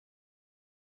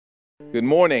Good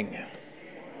morning.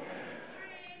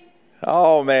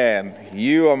 Oh man,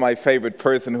 you are my favorite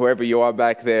person, whoever you are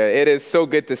back there. It is so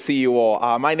good to see you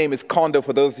all. My name is Kondo,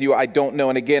 for those of you I don't know,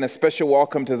 and again, a special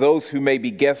welcome to those who may be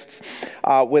guests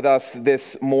with us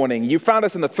this morning. You found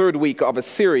us in the third week of a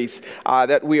series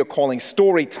that we are calling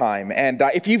Storytime, and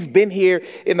if you've been here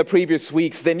in the previous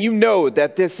weeks, then you know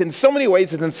that this in so many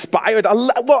ways is inspired,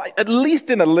 at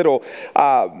least in a little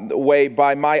way,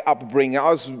 by my upbringing. I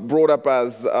was brought up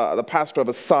as the pastor of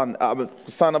a son of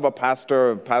a pastor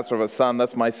of a son.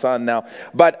 That's my son now.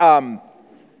 But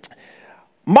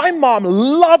my mom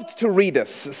loved to read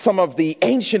us some of the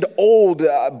ancient old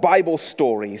Bible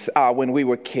stories when we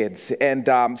were kids. And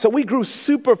so we grew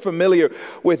super familiar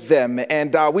with them.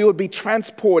 And we would be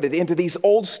transported into these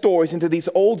old stories, into these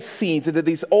old scenes, into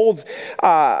these old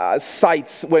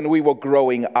sites when we were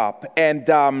growing up. And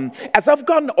as I've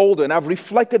gotten older and I've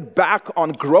reflected back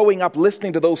on growing up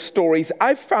listening to those stories,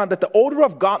 I've found that the older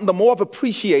I've gotten, the more I've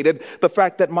appreciated the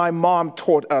fact that my mom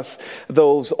taught us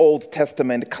those Old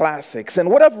Testament classics.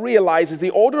 And what I've realized is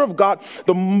the older I've got,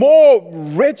 the more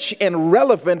rich and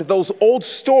relevant those old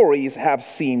stories have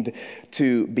seemed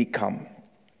to become.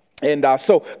 And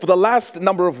so for the last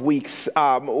number of weeks,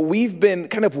 we've been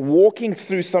kind of walking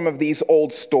through some of these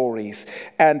old stories.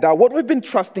 And what we've been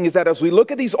trusting is that as we look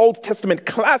at these Old Testament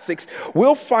classics,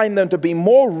 we'll find them to be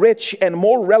more rich and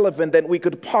more relevant than we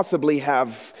could possibly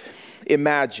have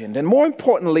imagined. And more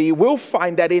importantly, we'll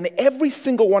find that in every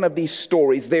single one of these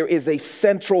stories, there is a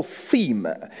central theme.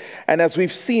 And as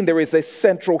we've seen, there is a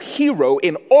central hero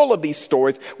in all of these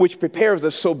stories, which prepares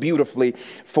us so beautifully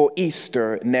for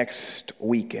Easter next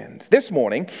weekend. This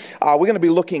morning, we're going to be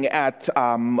looking at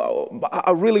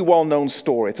a really well-known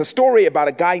story. It's a story about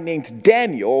a guy named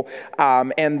Daniel,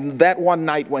 and that one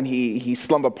night when he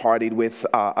slumber partied with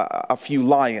a few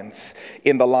lions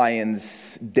in the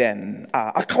lion's den.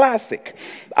 A classic.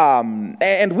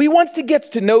 And we want to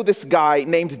get to know this guy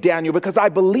named Daniel because I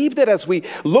believe that as we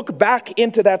look back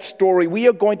into that story, we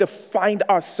are going to find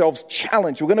ourselves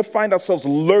challenged. We're going to find ourselves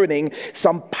learning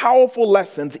some powerful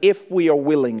lessons if we are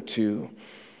willing to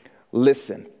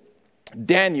listen.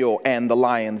 Daniel and the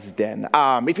lion's den.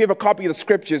 If you have a copy of the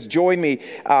scriptures, join me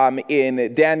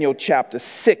in Daniel chapter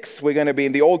 6. We're going to be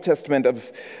in the Old Testament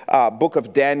of book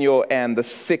of Daniel and the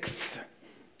 6th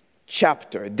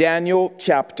chapter, Daniel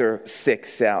chapter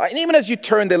 6. And even as you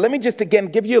turn there, let me just again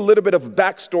give you a little bit of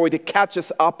backstory to catch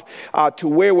us up to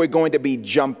where we're going to be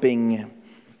jumping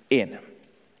in.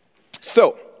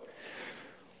 So,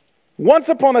 once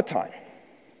upon a time,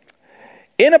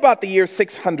 in about the year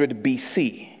 600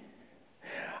 BC,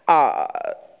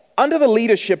 under the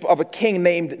leadership of a king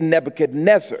named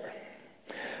Nebuchadnezzar,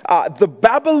 the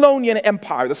Babylonian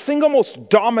Empire, the single most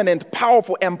dominant,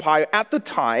 powerful empire at the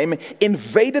time,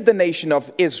 invaded the nation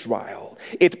of Israel.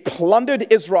 It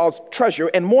plundered Israel's treasure,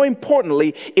 and more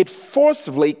importantly, it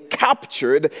forcibly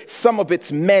captured some of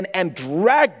its men and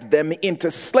dragged them into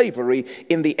slavery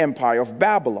in the empire of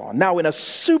Babylon. Now, in a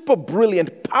super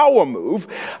brilliant power move,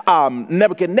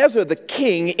 Nebuchadnezzar, the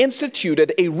king,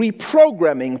 instituted a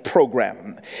reprogramming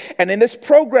program. And in this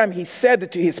program, he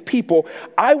said to his people,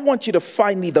 I want you to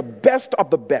find me the best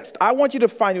of the best. I want you to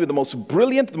find me the most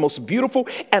brilliant, the most beautiful,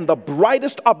 and the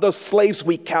brightest of those slaves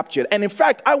we captured. And in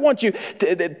fact, I want you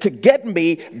to get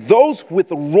me those with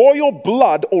royal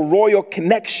blood or royal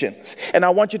connections. And I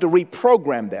want you to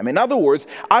reprogram them. In other words,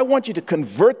 I want you to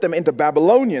convert them into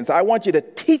Babylonians. I want you to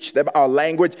teach them our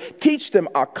language, teach them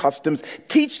our customs,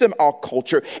 teach them our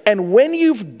culture. And when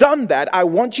you've done that, I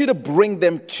want you to bring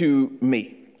them to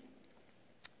me.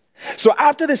 So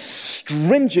after this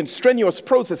stringent, strenuous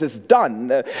process is done,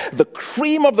 the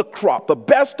cream of the crop, the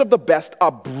best of the best,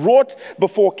 are brought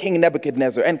before King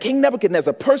Nebuchadnezzar. And King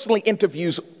Nebuchadnezzar personally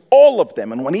interviews all of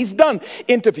them. And when he's done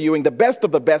interviewing the best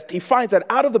of the best, he finds that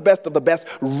out of the best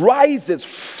rises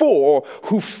 4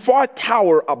 who far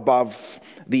tower above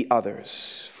the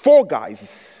others. 4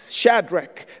 guys,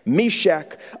 Shadrach,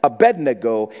 Meshach,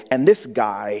 Abednego, and this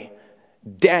guy,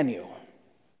 Daniel.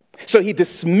 So he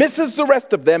dismisses the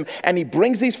rest of them and he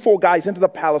brings these 4 guys into the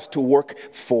palace to work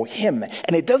for him.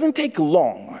 And it doesn't take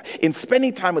long in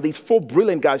spending time with these 4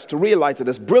 brilliant guys to realize that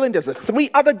as brilliant as the 3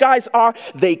 other guys are,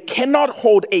 they cannot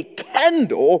hold a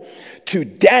candle to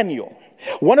Daniel.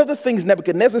 One of the things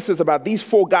Nebuchadnezzar says about these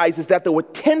 4 guys is that they were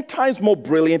 10 times more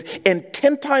brilliant and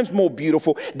 10 times more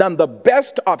beautiful than the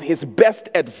best of his best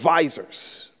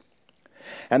advisors.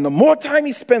 And the more time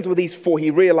he spends with these 4, he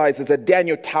realizes that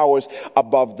Daniel towers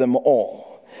above them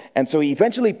all. And so he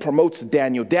eventually promotes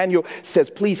Daniel. Daniel says,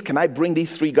 please, can I bring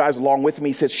these 3 guys along with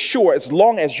me? He says, sure, as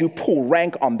long as you pull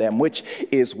rank on them, which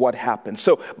is what happens.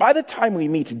 So by the time we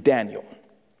meet Daniel,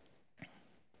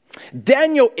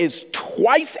 Daniel is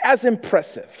twice as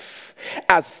impressive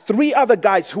as three other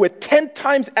guys who are 10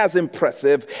 times as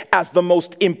impressive as the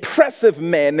most impressive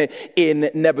men in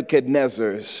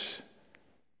Nebuchadnezzar's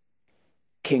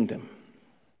kingdom.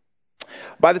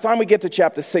 By the time we get to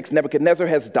chapter 6, Nebuchadnezzar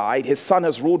has died, his son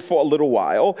has ruled for a little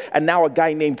while, and now a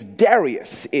guy named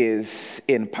Darius is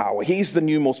in power. He's the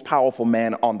new most powerful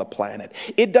man on the planet.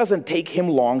 It doesn't take him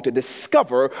long to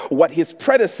discover what his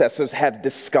predecessors had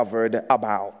discovered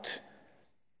about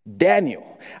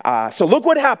Daniel. So look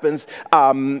what happens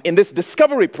in this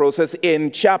discovery process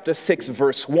in chapter 6,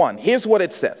 verse 1. Here's what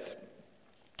it says.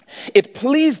 It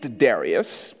pleased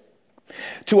Darius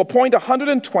to appoint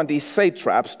 120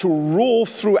 satraps to rule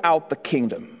throughout the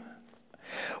kingdom,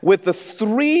 with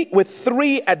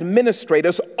three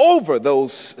administrators over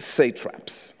those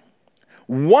satraps.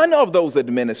 One of those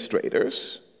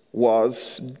administrators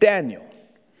was Daniel.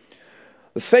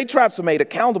 The satraps were made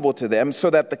accountable to them so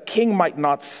that the king might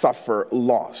not suffer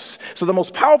loss. So the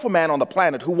most powerful man on the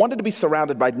planet, who wanted to be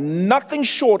surrounded by nothing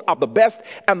short of the best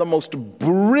and the most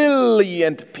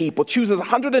brilliant people, chooses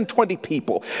 120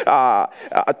 people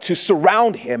to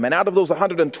surround him. And out of those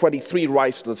 123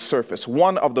 rise to the surface.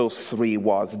 One of those three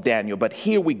was Daniel. But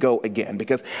here we go again,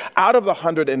 because out of the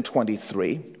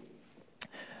 123,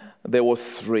 there were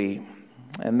three.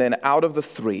 And then out of the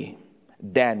three,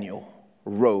 Daniel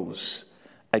rose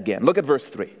again. Look at verse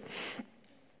 3.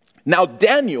 Now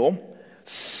Daniel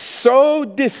so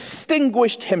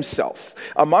distinguished himself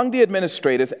among the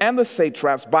administrators and the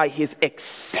satraps by his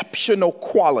exceptional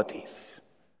qualities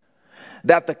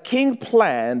that the king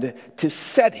planned to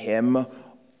set him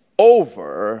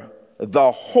over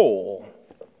the whole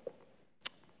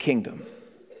kingdom.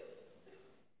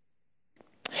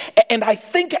 And I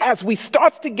think as we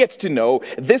start to get to know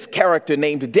this character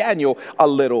named Daniel a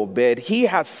little bit, he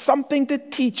has something to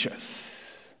teach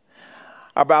us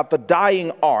about the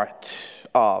dying art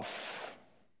of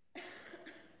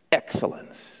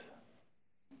excellence.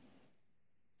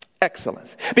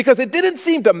 Excellence. Because it didn't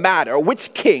seem to matter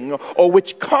which king or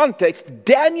which context,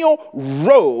 Daniel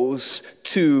rose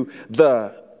to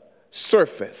the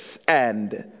surface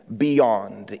and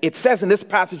beyond. It says in this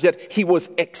passage that he was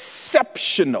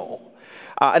exceptional.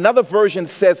 Another version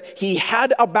says he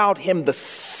had about him the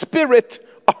spirit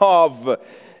of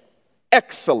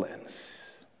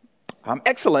excellence.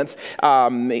 Excellence,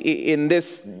 in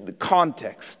this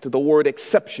context, the word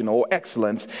exceptional or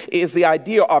excellence is the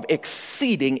idea of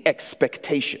exceeding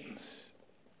expectations.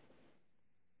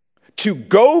 To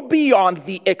go beyond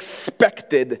the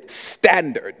expected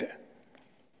standard.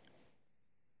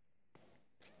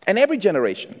 And every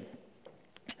generation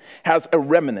has a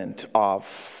remnant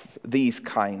of these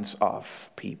kinds of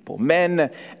people,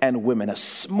 men and women, a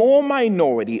small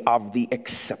minority of the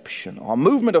exceptional, a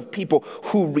movement of people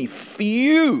who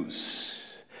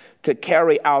refuse to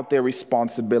carry out their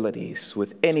responsibilities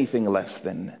with anything less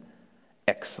than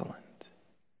excellent.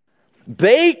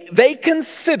 They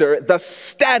consider the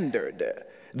standard,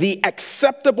 the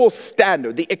acceptable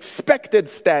standard, the expected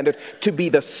standard to be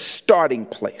the starting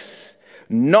place,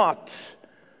 not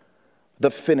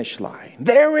the finish line.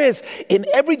 There is in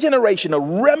every generation a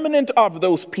remnant of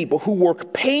those people who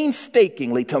work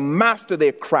painstakingly to master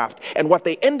their craft, and what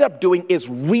they end up doing is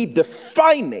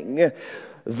redefining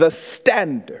the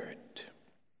standard.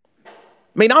 I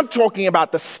mean, I'm talking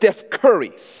about the Steph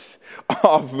Currys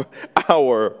of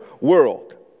our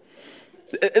world.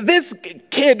 This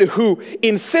kid who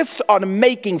insists on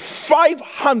making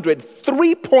 500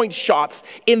 three-point shots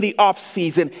in the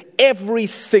off-season every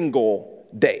single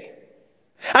day.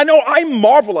 I know I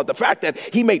marvel at the fact that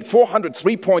he made 400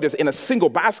 three-pointers in a single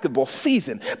basketball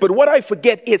season, but what I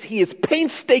forget is he is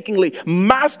painstakingly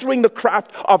mastering the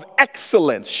craft of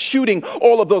excellence, shooting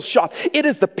all of those shots. It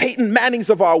is the Peyton Mannings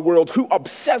of our world who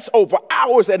obsess over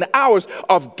hours and hours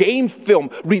of game film,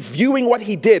 reviewing what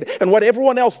he did and what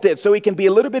everyone else did so he can be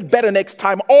a little bit better next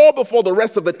time, all before the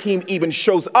rest of the team even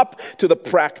shows up to the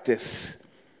practice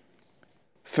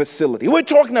facility. We're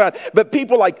talking about but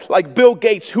people like Bill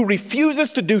Gates, who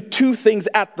refuses to do two things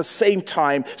at the same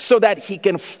time so that he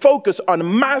can focus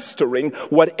on mastering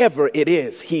whatever it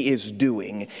is he is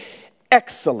doing.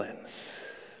 Excellence.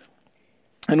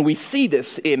 And we see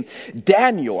this in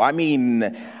Daniel. I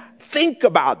mean, think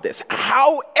about this.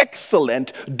 How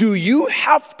excellent do you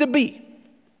have to be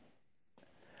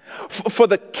for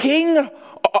the king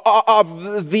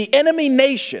of the enemy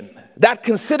nation that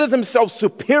considers himself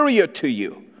superior to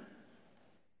you,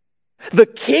 the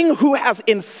king who has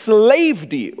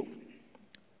enslaved you,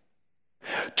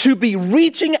 to be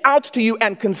reaching out to you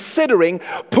and considering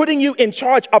putting you in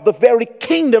charge of the very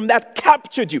kingdom that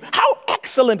captured you? How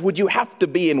excellent would you have to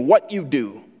be in what you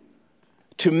do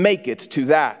to make it to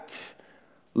that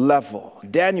level.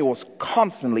 Daniel was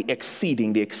constantly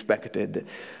exceeding the expected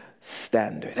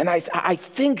standard. And I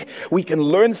think we can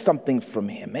learn something from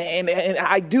him. And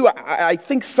I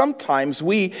think sometimes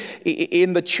we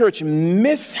in the church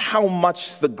miss how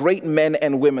much the great men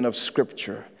and women of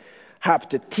Scripture have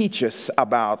to teach us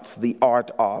about the art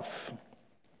of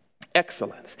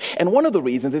excellence. And one of the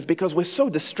reasons is because we're so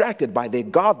distracted by their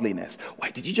godliness. Why,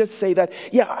 did you just say that?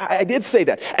 Yeah, I did say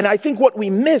that. And I think what we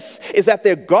miss is that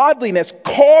their godliness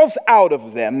calls out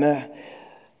of them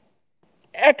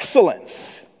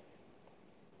excellence.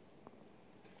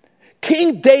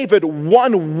 King David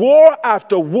won war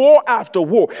after war after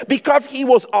war because he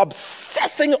was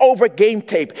obsessing over game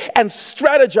tape and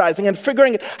strategizing and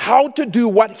figuring out how to do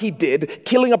what he did,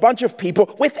 killing a bunch of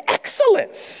people with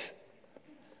excellence.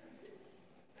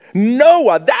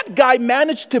 Noah, that guy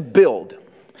managed to build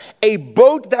a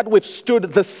boat that withstood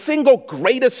the single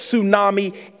greatest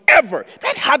tsunami ever.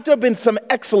 That had to have been some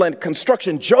excellent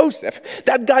construction. Joseph,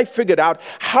 that guy figured out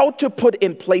how to put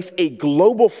in place a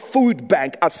global food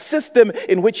bank, a system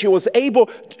in which he was able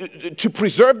to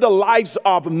preserve the lives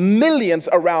of millions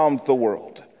around the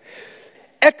world.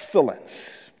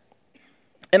 Excellence.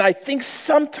 And I think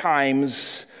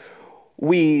sometimes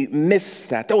we miss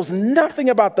that. There was nothing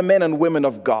about the men and women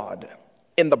of God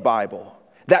in the Bible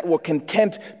that were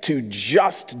content to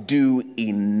just do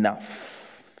enough.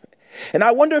 And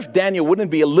I wonder if Daniel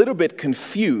wouldn't be a little bit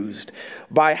confused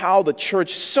by how the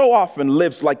church so often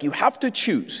lives like you have to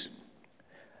choose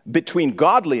between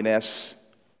godliness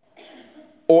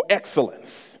or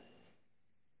excellence.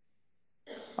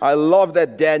 I love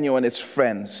that Daniel and his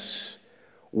friends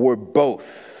were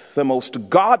both the most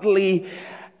godly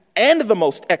and the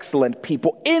most excellent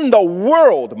people in the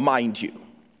world, mind you.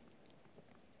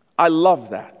 I love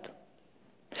that.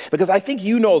 Because I think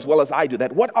you know as well as I do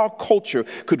that what our culture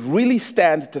could really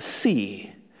stand to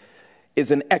see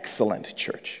is an excellent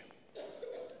church.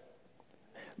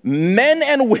 Men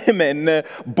and women,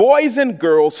 boys and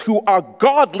girls who are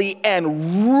godly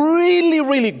and really,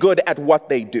 really good at what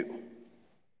they do.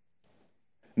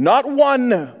 Not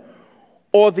one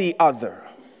or the other.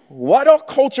 What our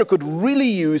culture could really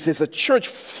use is a church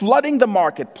flooding the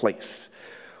marketplace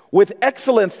with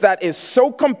excellence that is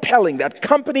so compelling that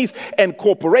companies and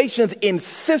corporations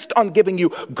insist on giving you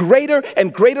greater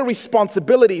and greater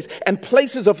responsibilities and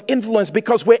places of influence,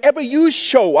 because wherever you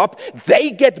show up,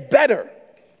 they get better.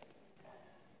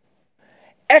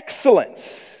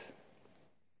 Excellence.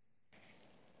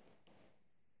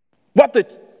 What the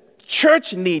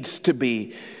church needs to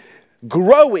be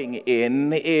growing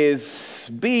in is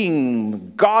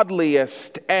being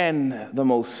godliest and the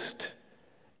most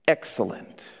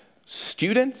excellent.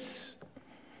 Students,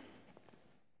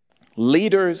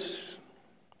 leaders,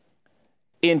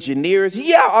 engineers.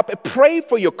 Yeah, pray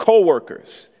for your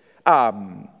coworkers.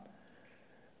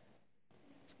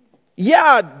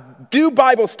 Do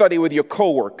Bible study with your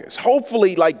coworkers.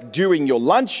 Hopefully, like during your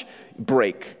lunch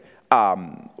break,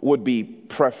 would be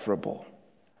preferable.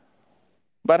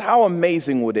 But how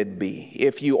amazing would it be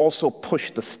if you also push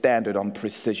the standard on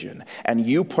precision and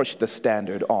you push the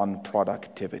standard on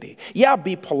productivity? Yeah,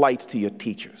 be polite to your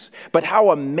teachers. But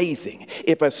how amazing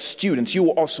if as students you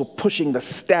were also pushing the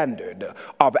standard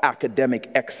of academic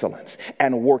excellence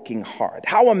and working hard.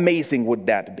 How amazing would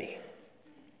that be?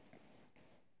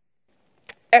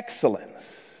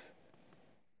 Excellence.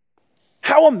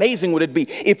 How amazing would it be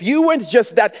if you weren't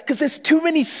just that, because there's too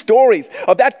many stories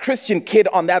of that Christian kid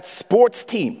on that sports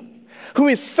team who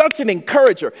is such an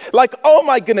encourager. Like, oh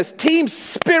my goodness, team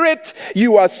spirit,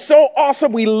 you are so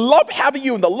awesome. We love having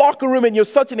you in the locker room and you're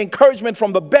such an encouragement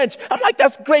from the bench. I'm like,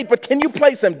 that's great, but can you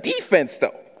play some defense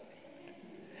though?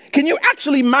 Can you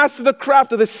actually master the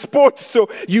craft of this sport so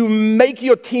you make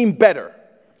your team better?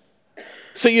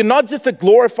 So you're not just a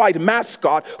glorified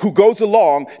mascot who goes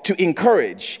along to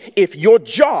encourage. If your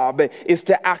job is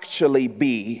to actually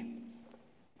be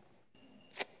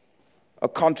a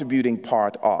contributing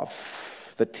part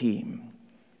of the team.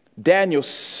 Daniel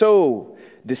so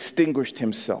distinguished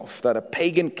himself that a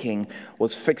pagan king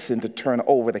was fixing to turn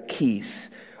over the keys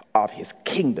of his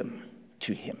kingdom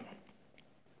to him.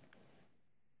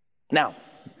 Now,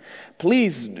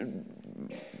 please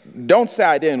don't say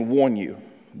I didn't warn you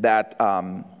that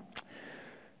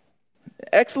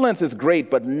excellence is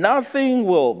great, but nothing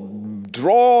will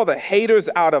draw the haters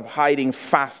out of hiding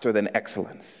faster than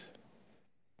excellence.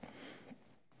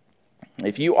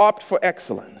 If you opt for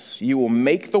excellence, you will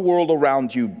make the world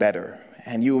around you better,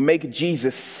 and you will make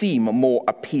Jesus seem more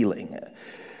appealing,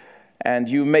 and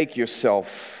you make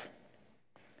yourself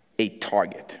a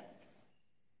target.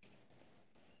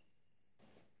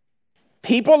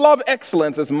 People love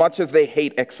excellence as much as they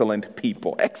hate excellent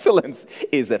people. Excellence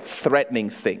is a threatening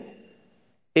thing.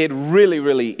 It really,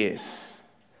 really is.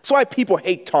 That's why people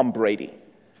hate Tom Brady.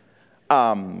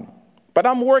 But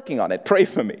I'm working on it. Pray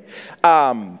for me.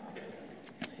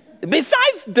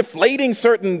 Besides deflating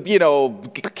certain,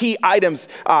 key items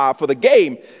for the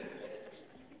game,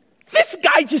 this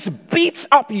guy just beats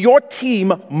up your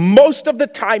team most of the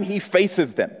time he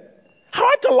faces them.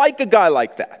 Hard to like a guy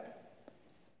like that.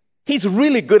 He's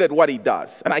really good at what he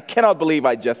does. And I cannot believe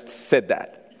I just said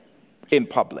that in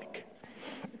public.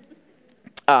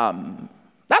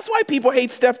 That's why people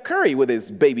hate Steph Curry with his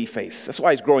baby face. That's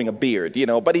why he's growing a beard,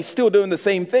 but he's still doing the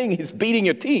same thing. He's beating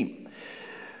your team.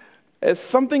 There's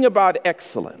something about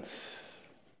excellence.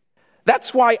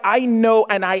 That's why I know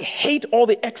and I hate all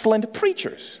the excellent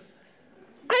preachers.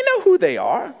 I know who they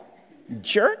are.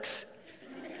 Jerks.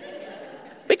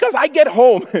 Because I get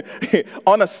home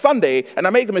on a Sunday and I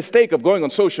make the mistake of going on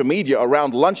social media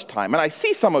around lunchtime and I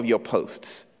see some of your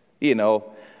posts,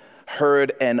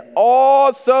 heard an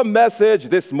awesome message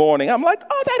this morning. I'm like,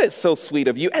 oh, that is so sweet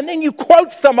of you. And then you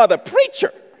quote some other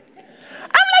preacher. I'm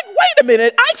like, wait a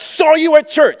minute, I saw you at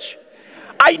church.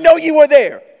 I know you were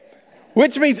there.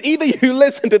 Which means either you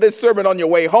listened to this sermon on your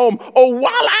way home or while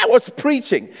I was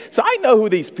preaching. So I know who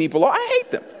these people are. I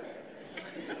hate them.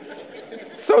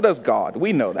 So does God.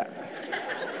 We know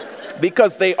that.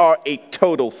 Because they are a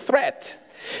total threat.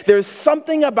 There's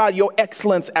something about your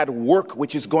excellence at work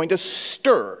which is going to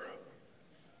stir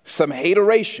some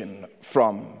hateration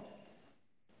from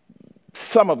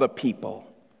some of the people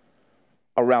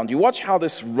around you. Watch how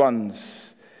this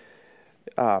runs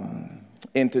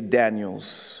into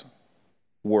Daniel's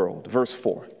world. Verse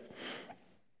 4.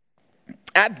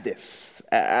 At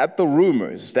the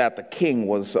rumors that the king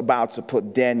was about to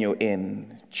put Daniel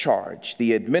in charge,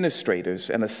 the administrators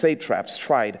and the satraps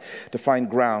tried to find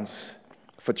grounds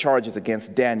for charges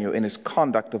against Daniel in his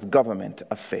conduct of government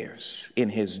affairs, in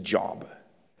his job.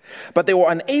 But they were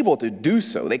unable to do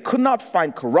so. They could not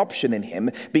find corruption in him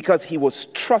because he was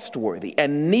trustworthy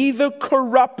and neither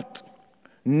corrupt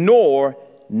nor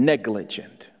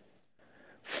negligent.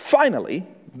 Finally,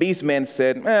 these men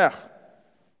said,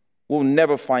 we'll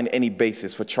never find any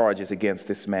basis for charges against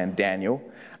this man Daniel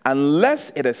unless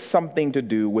it has something to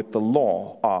do with the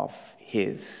law of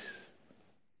his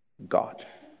God.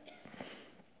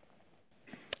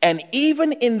 And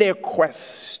even in their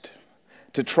quest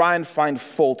to try and find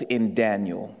fault in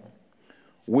Daniel,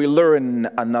 we learn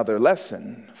another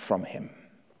lesson from him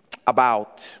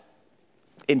about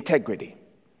integrity.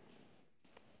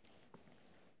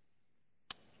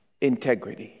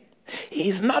 Integrity.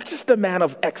 He's not just a man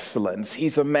of excellence,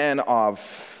 he's a man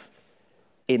of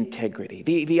integrity.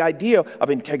 The idea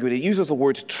of integrity uses the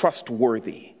word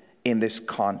trustworthy in this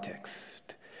context.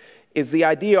 Is the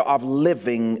idea of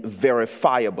living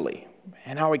verifiably.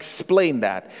 And I'll explain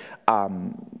that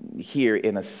here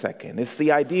in a second. It's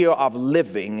the idea of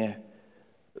living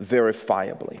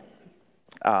verifiably.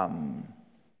 A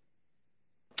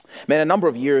number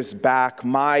of years back,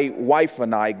 my wife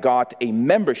and I got a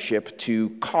membership to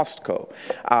Costco.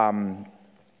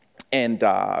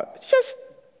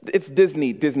 It's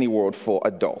Disney World for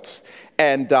adults.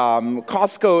 And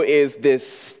Costco is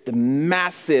this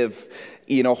massive,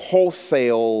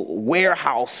 wholesale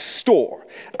warehouse store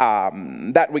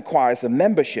that requires a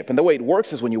membership. And the way it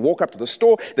works is when you walk up to the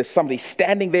store, there's somebody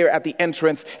standing there at the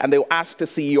entrance and they'll ask to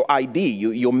see your ID,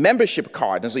 your membership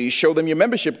card. And so you show them your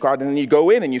membership card and then you go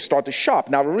in and you start to shop.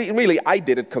 Now, really, I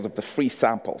did it because of the free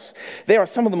samples. There are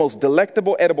some of the most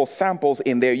delectable, edible samples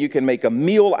in there. You can make a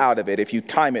meal out of it if you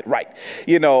time it right.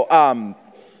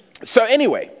 So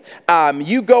anyway,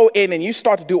 you go in and you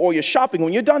start to do all your shopping.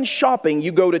 When you're done shopping,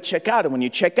 you go to check out. And when you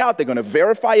check out, they're going to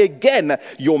verify again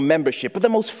your membership. But the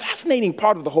most fascinating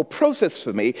part of the whole process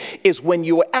for me is when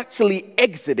you are actually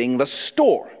exiting the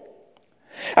store.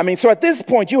 So at this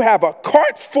point, you have a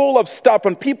cart full of stuff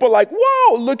and people are like,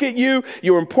 whoa, look at you.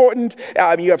 You're important.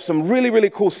 You have some really, really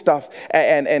cool stuff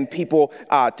and people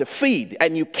to feed.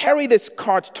 And you carry this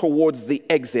cart towards the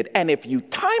exit. And if you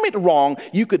time it wrong,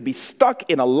 you could be stuck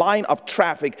in a line of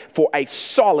traffic for a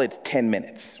solid 10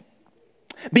 minutes.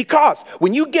 Because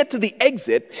when you get to the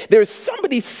exit, there's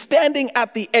somebody standing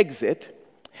at the exit.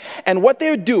 And what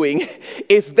they're doing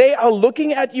is they are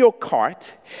looking at your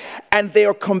cart and they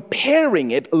are comparing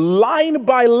it line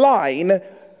by line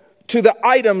to the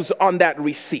items on that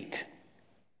receipt.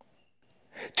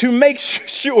 To make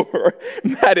sure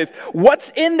that is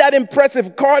what's in that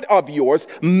impressive cart of yours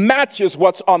matches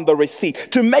what's on the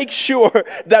receipt. To make sure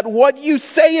that what you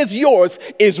say is yours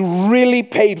is really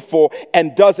paid for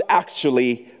and does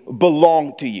actually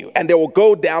belong to you. And they will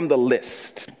go down the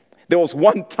list. There was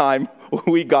one time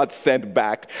we got sent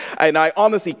back, and I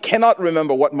honestly cannot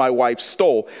remember what my wife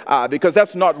stole, because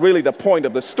that's not really the point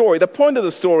of the story. The point of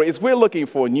the story is we're looking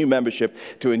for a new membership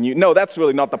to a new... No, that's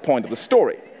really not the point of the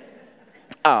story.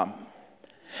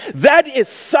 That is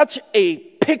such a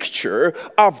picture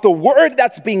of the word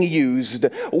that's being used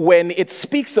when it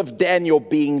speaks of Daniel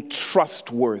being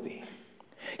trustworthy.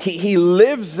 He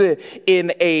lives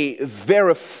in a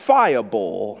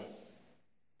verifiable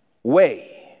way.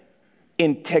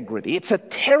 Integrity. It's a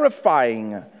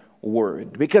terrifying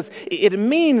word because it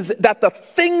means that the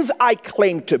things I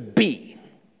claim to be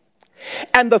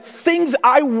and the things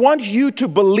I want you to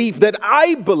believe that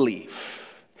I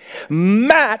believe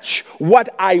match what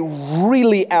I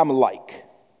really am like,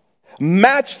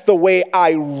 match the way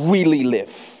I really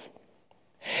live.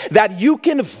 That you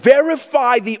can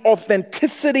verify the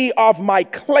authenticity of my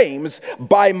claims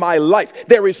by my life.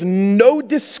 There is no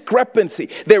discrepancy.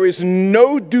 There is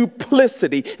no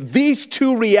duplicity. These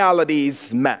two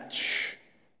realities match.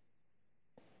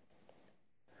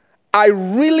 I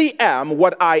really am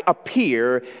what I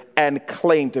appear and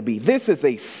claim to be. This is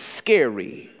a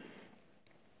scary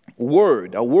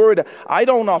word, a word I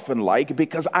don't often like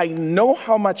because I know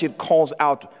how much it calls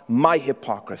out my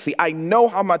hypocrisy. I know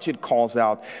how much it calls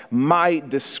out my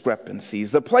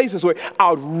discrepancies, the places where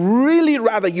I'd really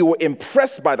rather you were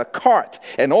impressed by the cart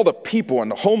and all the people and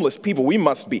the homeless people we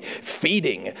must be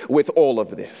feeding with all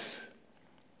of this.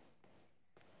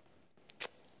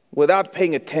 Without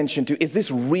paying attention to, is this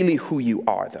really who you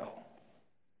are though?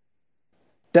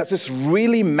 Does this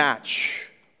really match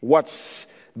what's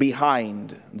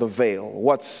behind the veil,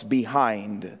 what's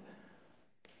behind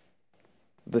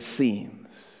the scenes?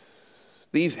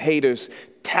 These haters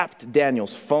tapped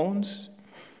Daniel's phones.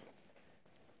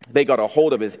 They got a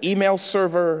hold of his email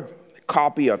server, a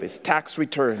copy of his tax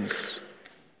returns,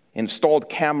 installed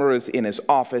cameras in his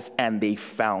office, and they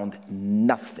found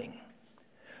nothing.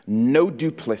 No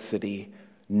duplicity,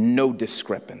 no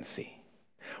discrepancy.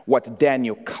 What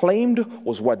Daniel claimed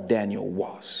was what Daniel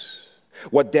was.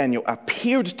 What Daniel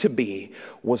appeared to be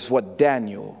was what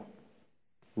Daniel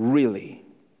really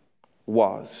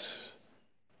was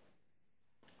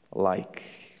like.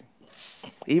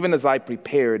 Even as I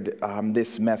prepared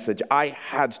this message, I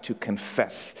had to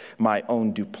confess my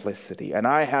own duplicity, and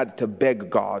I had to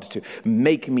beg God to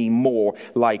make me more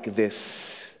like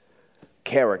this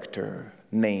character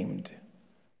named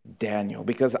Daniel,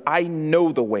 because I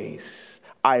know the ways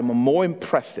I am more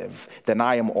impressive than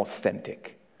I am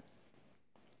authentic.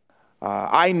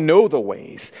 I know the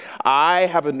ways. I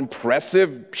have an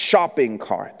impressive shopping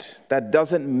cart that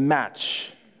doesn't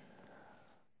match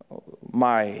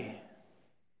my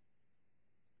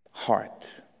heart.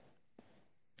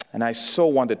 And I so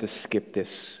wanted to skip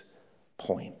this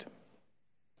point.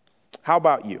 How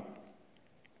about you?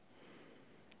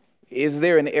 Is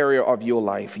there an area of your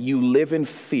life you live in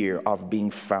fear of being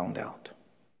found out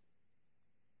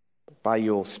by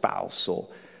your spouse or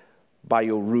by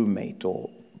your roommate or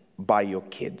by your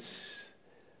kids?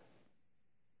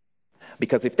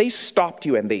 Because if they stopped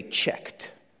you and they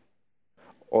checked,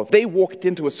 or if they walked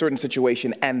into a certain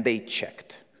situation and they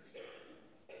checked,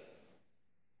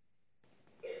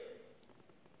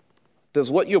 does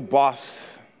what your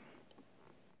boss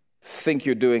think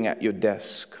you're doing at your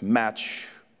desk match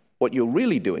what you're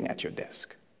really doing at your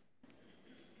desk?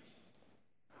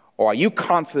 Or are you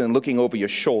constantly looking over your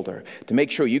shoulder to make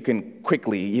sure you can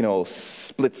quickly,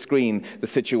 split screen the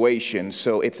situation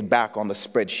so it's back on the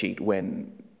spreadsheet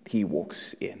when he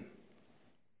walks in?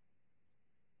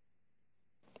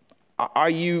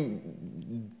 Are you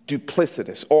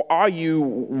duplicitous, or are you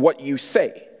what you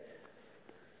say?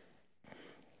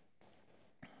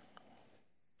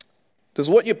 Does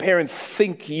what your parents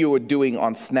think you are doing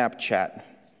on Snapchat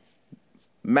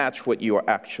match what you are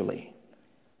actually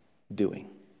doing?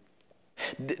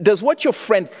 Does what your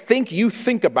friend think you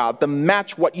think about them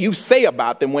match what you say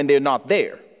about them when they're not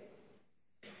there?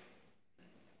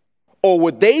 Or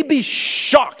would they be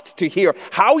shocked to hear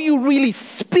how you really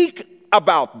speak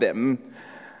about them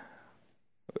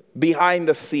behind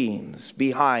the scenes,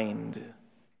 behind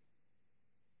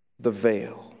the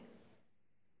veil?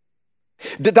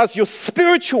 Does your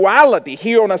spirituality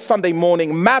here on a Sunday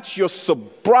morning match your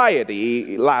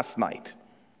sobriety last night?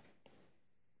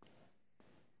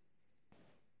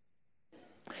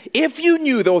 If you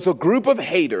knew there was a group of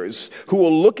haters who were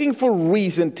looking for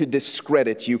reason to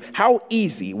discredit you, how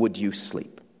easy would you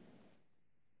sleep?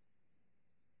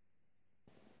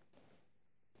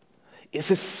 This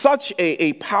is such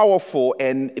a powerful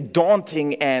and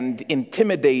daunting and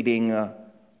intimidating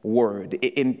word,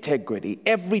 integrity.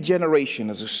 Every generation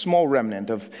is a small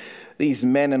remnant of these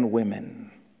men and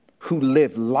women who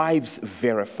live lives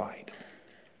verified,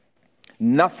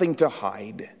 nothing to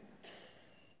hide,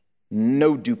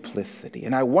 no duplicity.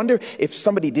 And I wonder if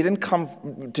somebody didn't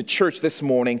come to church this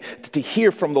morning to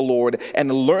hear from the Lord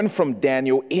and learn from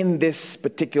Daniel in this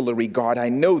particular regard. I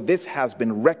know this has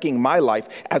been wrecking my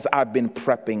life as I've been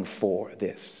prepping for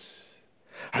this.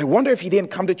 I wonder if you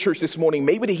didn't come to church this morning,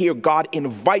 maybe to hear God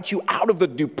invite you out of the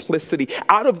duplicity,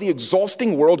 out of the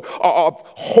exhausting world of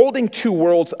holding two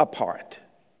worlds apart,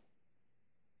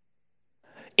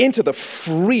 into the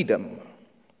freedom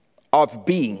of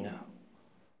being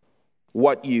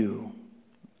what you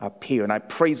appear. And I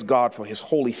praise God for his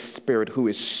Holy Spirit, who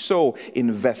is so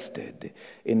invested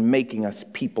in making us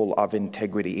people of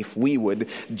integrity, if we would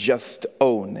just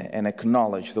own and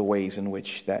acknowledge the ways in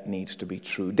which that needs to be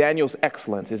true. Daniel's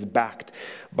excellence is backed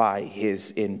by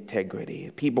his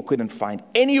integrity. People couldn't find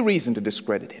any reason to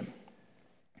discredit him,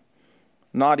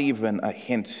 not even a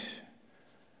hint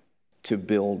to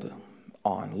build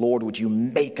on. Lord, would you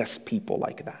make us people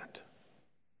like that?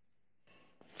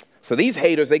 So these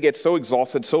haters, they get so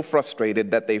exhausted, so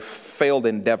frustrated that they failed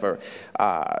endeavor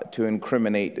to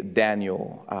incriminate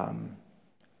Daniel.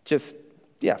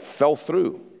 Fell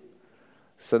through.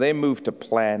 So they moved to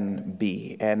plan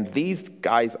B. And these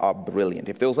guys are brilliant.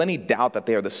 If there was any doubt that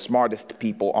they are the smartest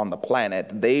people on the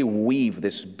planet, they weave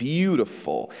this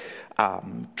beautiful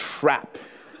trap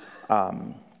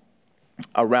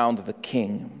around the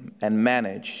king and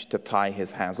manage to tie his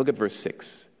hands. Look at verse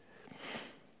 6.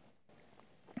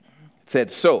 Said,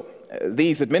 so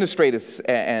these administrators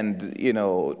and,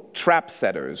 trap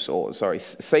setters,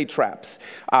 satraps,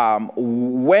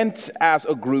 went as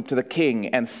a group to the king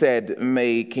and said,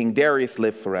 may King Darius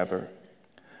live forever.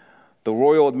 The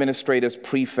royal administrators,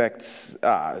 prefects,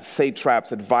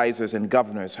 satraps, advisors, and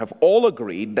governors have all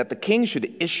agreed that the king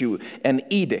should issue an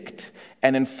edict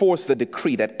and enforce the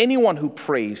decree that anyone who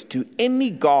prays to any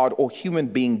god or human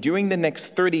being during the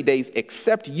next 30 days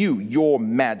except you, your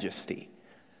majesty,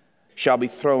 shall be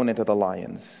thrown into the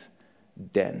lion's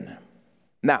den.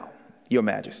 Now, your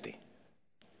majesty,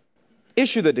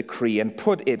 issue the decree and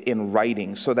put it in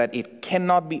writing so that it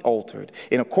cannot be altered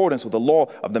in accordance with the law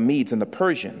of the Medes and the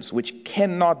Persians, which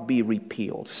cannot be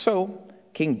repealed. So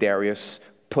King Darius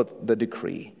put the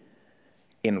decree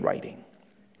in writing.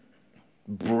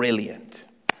 Brilliant.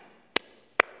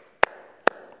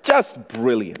 Just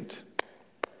brilliant.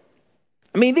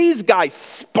 I mean, these guys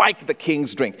spike the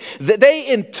king's drink. They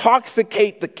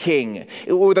intoxicate the king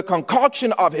with a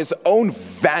concoction of his own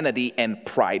vanity and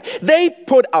pride. They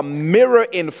put a mirror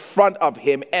in front of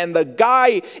him, and the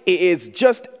guy is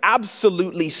just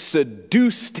absolutely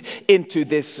seduced into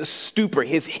this stupor.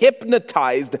 He's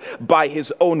hypnotized by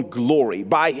his own glory,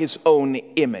 by his own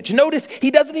image. Notice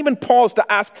he doesn't even pause to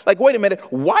ask, wait a minute,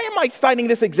 why am I signing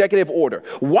this executive order?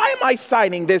 Why am I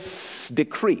signing this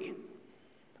decree?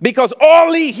 Because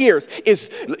all he hears is,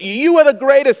 you are the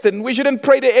greatest and we shouldn't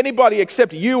pray to anybody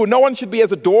except you. No one should be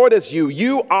as adored as you.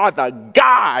 You are the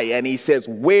guy. And he says,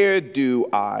 where do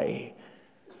I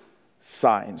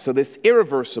sign? So this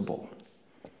irreversible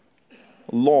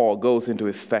law goes into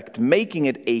effect, making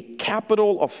it a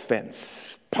capital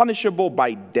offense, punishable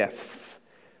by death,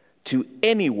 to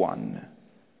anyone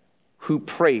who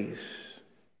prays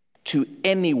to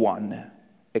anyone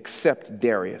except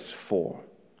Darius for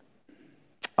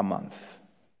a month.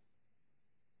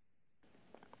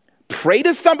 Pray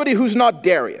to somebody who's not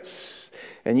Darius,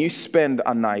 and you spend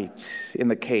a night in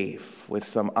the cave with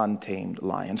some untamed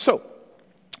lion. So,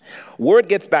 word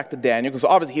gets back to Daniel, because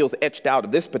obviously he was etched out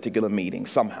of this particular meeting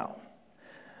somehow.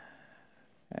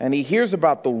 And he hears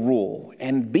about the rule,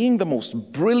 and being the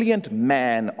most brilliant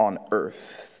man on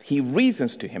earth, he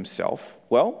reasons to himself,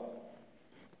 well,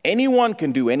 anyone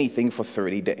can do anything for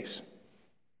 30 days.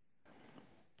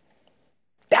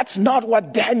 That's not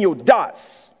what Daniel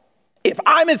does. If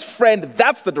I'm his friend,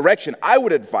 that's the direction I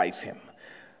would advise him.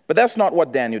 But that's not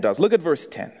what Daniel does. Look at verse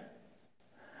 10.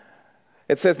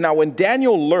 It says, now when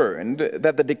Daniel learned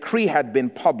that the decree had been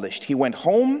published, he went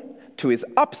home to his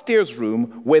upstairs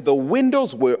room where the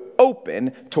windows were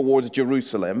open towards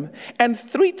Jerusalem. And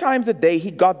 3 times a day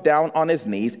he got down on his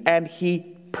knees and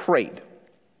he prayed,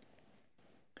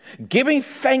 giving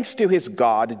thanks to his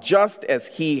God just as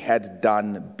he had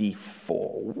done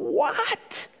before.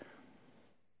 What?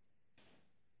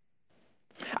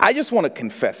 I just want to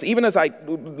confess, even as I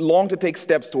long to take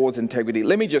steps towards integrity,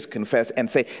 let me just confess and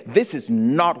say, this is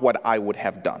not what I would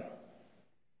have done.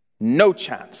 No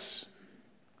chance.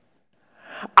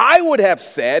 I would have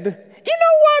said, you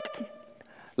know what?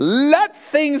 Let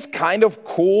things kind of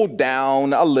cool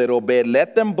down a little bit,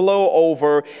 let them blow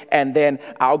over, and then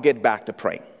I'll get back to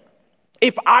praying.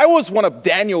 If I was one of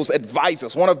Daniel's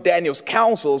advisors, one of Daniel's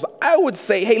counsels, I would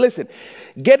say, hey, listen,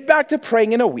 get back to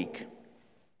praying in a week.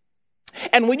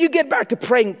 And when you get back to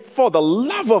praying, for the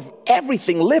love of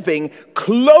everything living,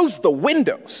 close the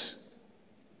windows.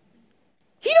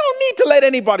 You don't need to let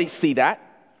anybody see that.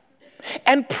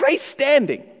 And pray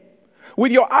standing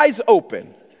with your eyes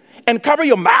open and cover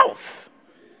your mouth.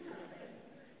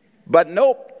 But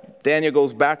nope, Daniel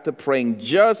goes back to praying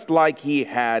just like he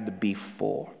had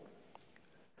before.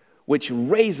 Which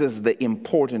raises the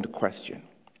important question.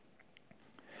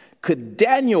 Could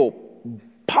Daniel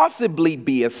possibly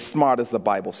be as smart as the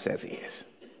Bible says he is?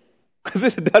 Because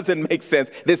it doesn't make sense.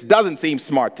 This doesn't seem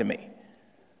smart to me.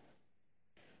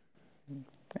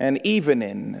 And even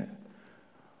in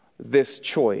this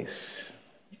choice,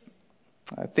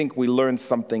 I think we learn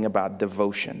something about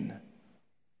devotion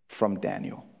from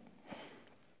Daniel.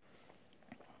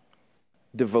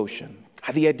 Devotion.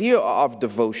 The idea of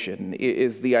devotion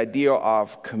is the idea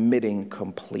of committing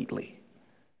completely.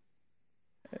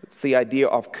 It's the idea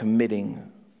of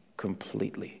committing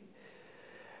completely.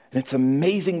 And it's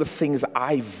amazing the things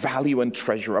I value and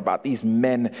treasure about these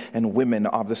men and women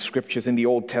of the scriptures in the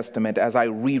Old Testament as I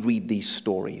reread these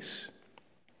stories.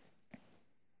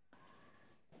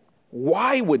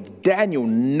 Why would Daniel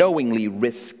knowingly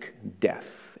risk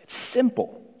death? It's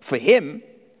simple. For him,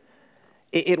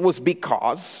 it was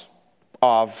because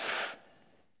of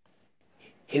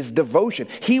his devotion.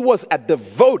 He was a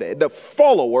devoted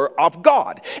follower of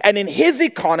God. And in his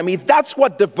economy, that's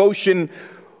what devotion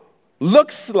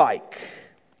looks like.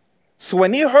 So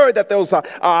when he heard that there was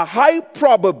a high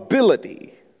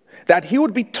probability that he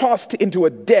would be tossed into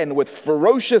a den with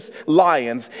ferocious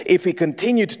lions if he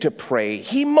continued to pray,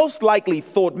 he most likely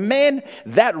thought, man,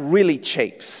 that really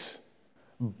chafes.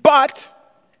 But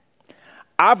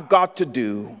I've got to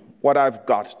do what I've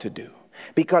got to do.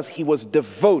 Because he was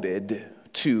devoted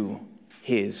to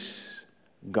his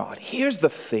God. Here's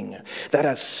the thing that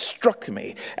has struck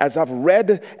me as I've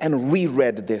read and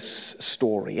reread this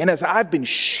story. And as I've been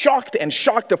shocked and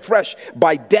shocked afresh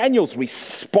by Daniel's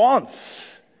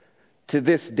response to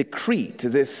this decree, to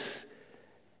this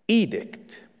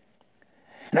edict.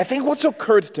 And I think what's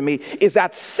occurred to me is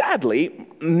that sadly,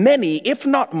 many, if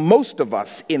not most of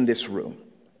us in this room,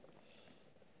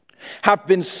 have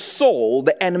been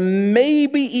sold and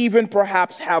maybe even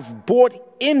perhaps have bought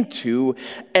into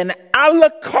an a la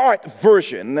carte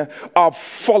version of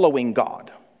following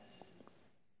God.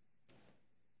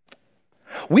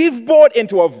 We've bought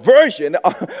into a version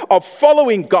of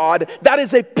following God that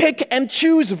is a pick and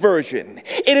choose version.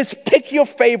 It is pick your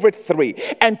favorite three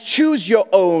and choose your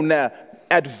own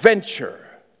adventure.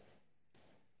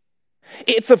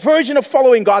 It's a version of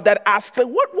following God that asks,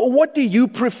 what do you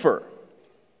prefer?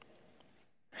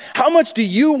 How much do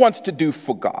you want to do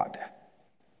for God?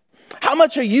 How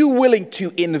much are you willing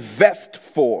to invest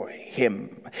for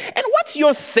him? And what's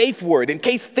your safe word in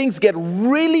case things get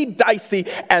really dicey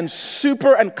and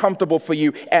super uncomfortable for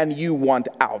you and you want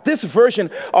out? This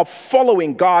version of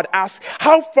following God asks,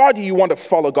 how far do you want to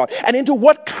follow God? And into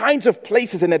what kinds of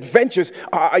places and adventures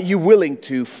are you willing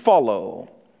to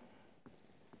follow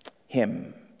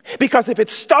him? Because if it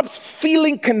stops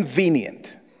feeling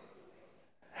convenient,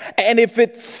 and if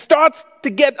it starts to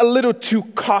get a little too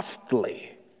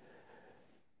costly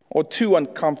or too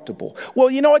uncomfortable,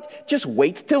 well, you know what? Just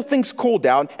wait till things cool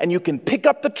down and you can pick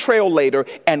up the trail later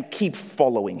and keep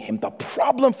following him. The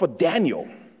problem for Daniel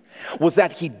was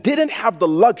that he didn't have the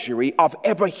luxury of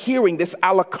ever hearing this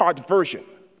a la carte version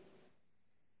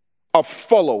of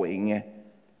following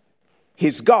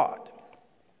his God.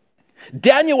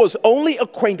 Daniel was only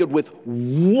acquainted with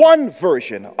one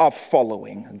version of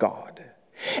following God.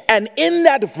 And in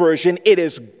that version, it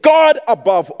is God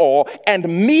above all and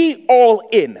me all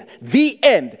in. The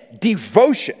end,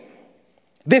 devotion.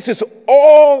 This is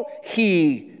all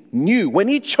he knew. When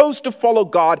he chose to follow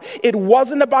God, it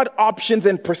wasn't about options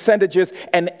and percentages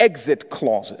and exit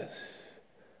clauses.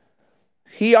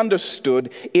 He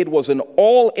understood it was an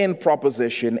all-in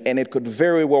proposition and it could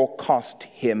very well cost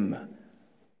him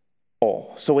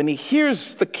all. So when he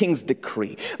hears the king's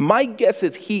decree, my guess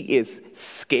is he is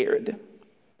scared.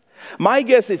 My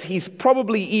guess is he's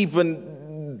probably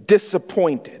even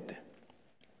disappointed,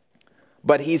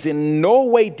 but he's in no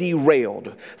way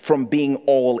derailed from being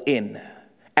all in,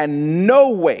 and no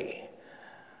way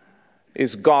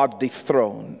is God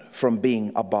dethroned from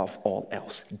being above all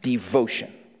else.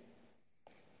 Devotion.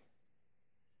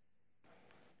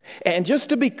 And just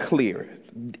to be clear,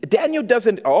 Daniel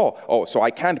doesn't, so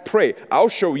I can't pray. I'll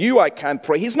show you I can't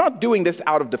pray. He's not doing this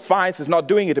out of defiance. He's not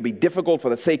doing it to be difficult for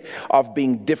the sake of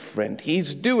being different.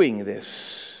 He's doing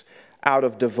this out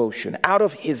of devotion, out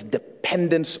of his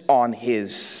dependence on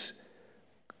his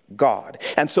God.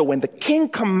 And so when the king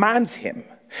commands him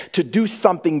to do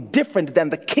something different than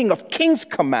the King of Kings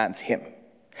commands him,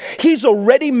 he's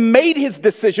already made his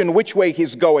decision which way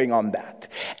he's going on that.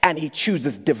 And he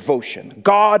chooses devotion,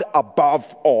 God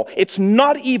above all. It's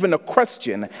not even a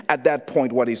question at that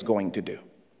point what he's going to do.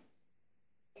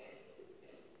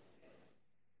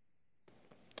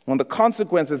 When the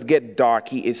consequences get dark,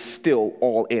 he is still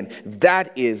all in.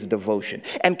 That is devotion.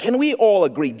 And can we all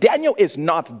agree, Daniel is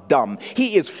not dumb.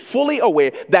 He is fully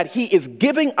aware that he is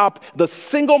giving up the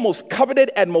single most coveted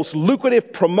and most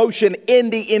lucrative promotion in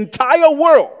the entire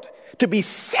world. To be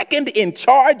second in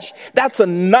charge, that's a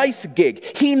nice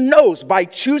gig. He knows by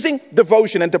choosing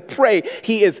devotion and to pray,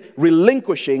 he is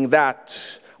relinquishing that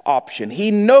option.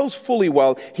 He knows fully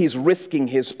well he's risking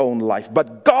his own life.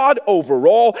 But God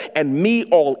overall and me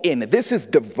all in. This is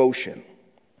devotion.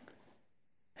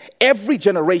 Every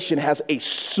generation has a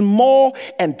small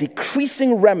and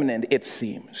decreasing remnant, it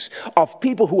seems, of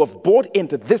people who have bought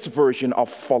into this version of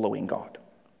following God.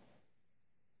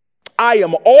 I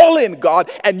am all in, God,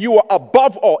 and you are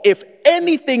above all. If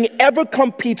anything ever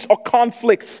competes or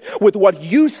conflicts with what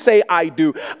you say I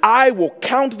do, I will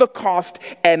count the cost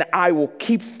and I will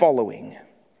keep following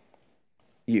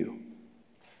you.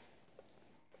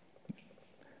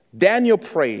 Daniel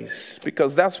prays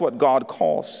because that's what God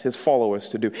calls his followers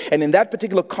to do. And in that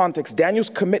particular context, Daniel's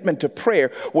commitment to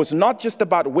prayer was not just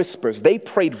about whispers. They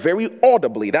prayed very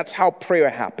audibly. That's how prayer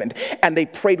happened. And they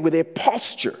prayed with a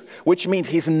posture, which means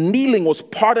his kneeling was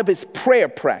part of his prayer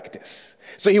practice.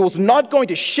 So he was not going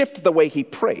to shift the way he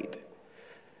prayed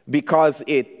because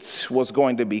it was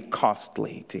going to be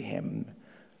costly to him.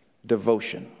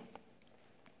 Devotion.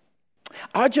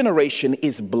 Our generation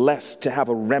is blessed to have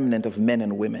a remnant of men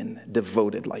and women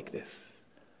devoted like this.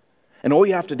 And all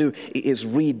you have to do is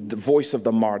read the Voice of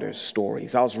the Martyrs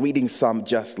stories. I was reading some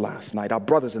just last night. Our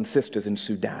brothers and sisters in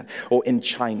Sudan or in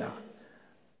China,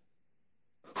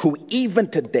 who even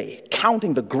today,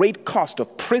 counting the great cost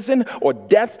of prison or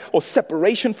death or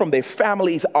separation from their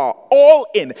families, are all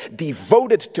in,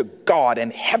 devoted to God.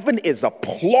 And heaven is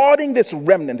applauding this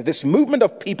remnant, this movement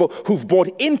of people who've bought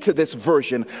into this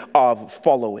version of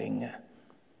following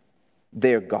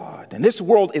their God. And this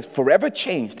world is forever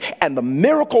changed, and the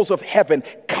miracles of heaven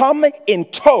come in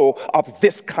tow of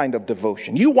this kind of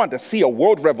devotion. You want to see a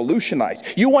world revolutionized.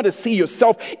 You want to see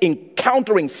yourself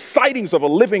encountering sightings of a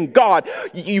living God.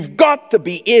 You've got to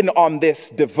be in on this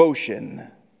devotion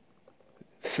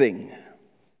thing.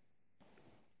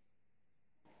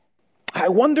 I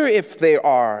wonder if there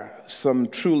are some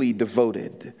truly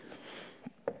devoted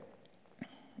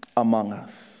among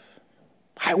us.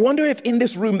 I wonder if in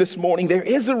this room this morning there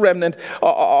is a remnant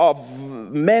of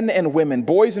men and women,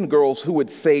 boys and girls, who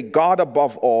would say God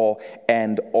above all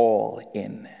and all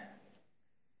in.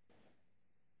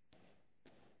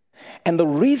 And the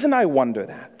reason I wonder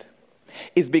that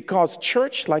is because,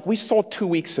 church, like we saw 2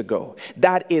 weeks ago,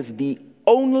 that is the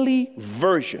only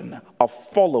version of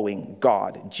following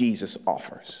God Jesus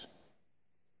offers.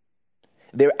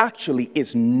 There actually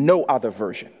is no other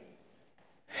version.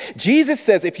 Jesus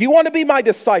says, if you want to be my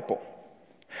disciple,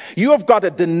 you have got to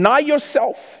deny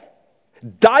yourself,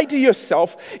 die to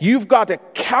yourself. You've got to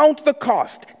count the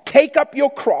cost, take up your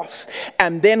cross,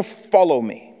 and then follow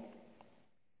me.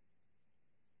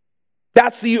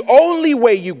 That's the only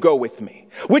way you go with me,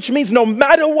 which means no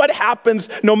matter what happens,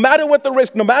 no matter what the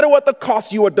risk, no matter what the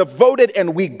cost, you are devoted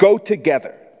and we go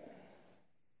together.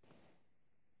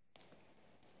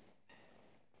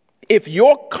 If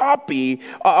your copy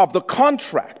of the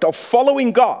contract of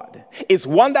following God is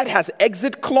one that has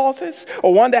exit clauses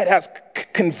or one that has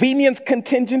convenience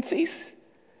contingencies,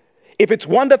 if it's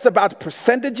one that's about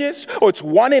percentages or it's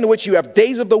one in which you have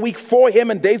days of the week for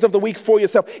him and days of the week for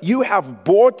yourself, you have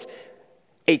bought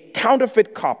a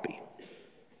counterfeit copy.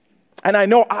 And I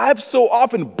know I've so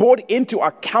often bought into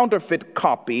a counterfeit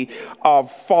copy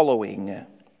of following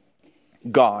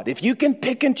God. If you can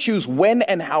pick and choose when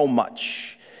and how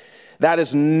much, that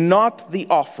is not the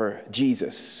offer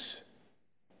Jesus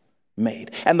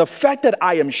made. And the fact that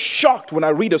I am shocked when I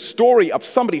read a story of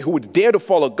somebody who would dare to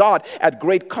follow God at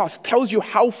great cost tells you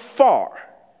how far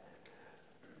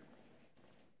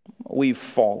we've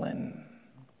fallen.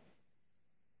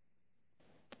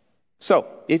 So,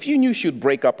 if you knew she would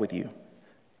break up with you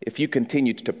if you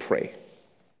continued to pray,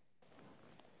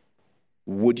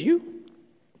 would you?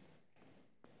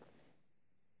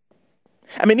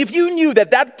 I mean, if you knew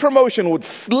that that promotion would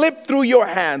slip through your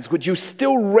hands, would you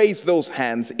still raise those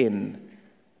hands in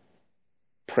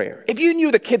prayer? If you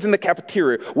knew the kids in the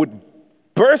cafeteria would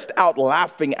burst out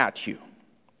laughing at you,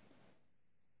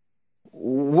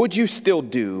 would you still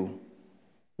do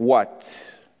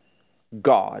what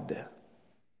God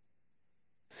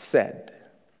said?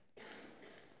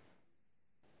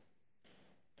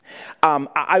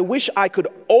 I wish I could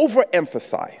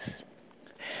overemphasize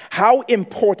how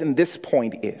important this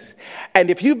point is. And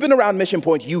if you've been around Mission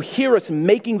Point, you hear us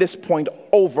making this point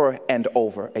over and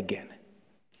over again.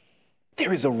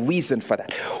 There is a reason for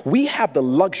that. We have the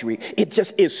luxury. It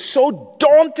just is so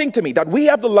daunting to me that we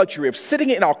have the luxury of sitting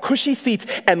in our cushy seats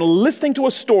and listening to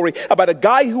a story about a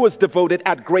guy who was devoted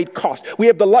at great cost. We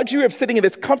have the luxury of sitting in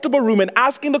this comfortable room and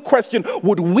asking the question,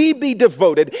 would we be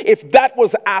devoted if that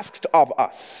was asked of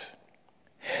us?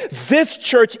 This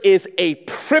church is a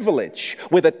privilege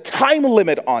with a time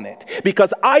limit on it,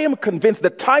 because I am convinced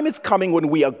the time is coming when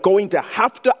we are going to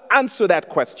have to answer that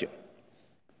question.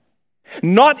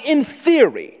 Not in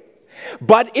theory,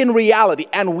 but in reality.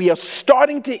 And we are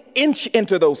starting to inch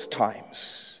into those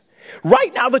times.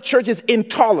 Right now, the church is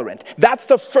intolerant. That's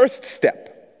the first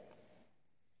step.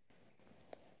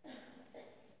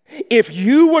 If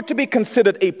you were to be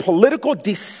considered a political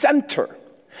dissenter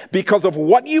because of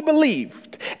what you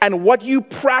believed and what you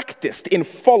practiced in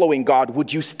following God,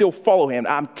 would you still follow him?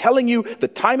 I'm telling you, the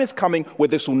time is coming where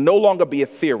this will no longer be a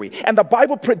theory. And the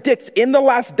Bible predicts in the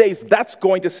last days that's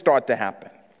going to start to happen.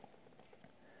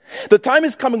 The time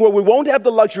is coming where we won't have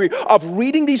the luxury of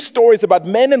reading these stories about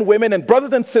men and women and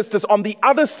brothers and sisters on the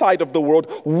other side of the world.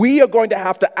 We are going to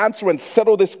have to answer and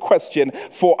settle this question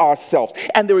for ourselves.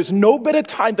 And there is no better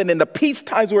time than in the peace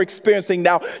times we're experiencing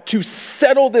now to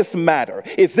settle this matter.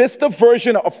 Is this the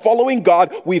version of following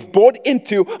God we've bought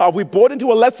into? Are we bought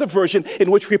into a lesser version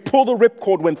in which we pull the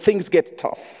ripcord when things get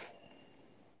tough?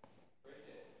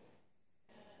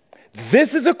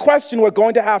 This is a question we're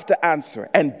going to have to answer,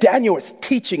 and Daniel is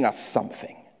teaching us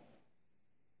something.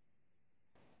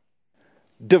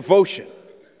 Devotion.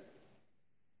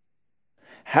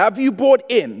 Have you bought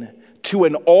in to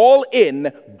an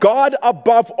all-in, God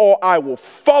above all, I will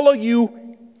follow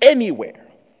you anywhere?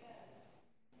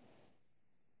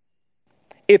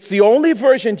 It's the only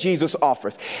version Jesus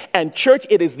offers. And church,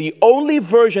 it is the only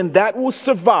version that will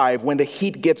survive when the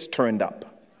heat gets turned up.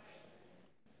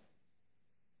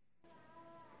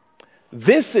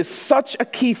 This is such a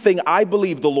key thing I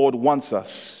believe the Lord wants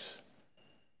us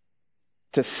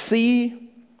to see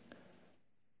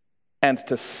and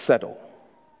to settle.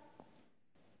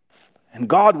 And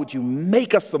God, would you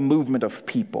make us the movement of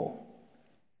people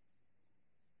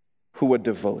who are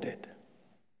devoted?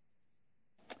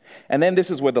 And then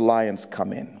this is where the lions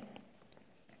come in.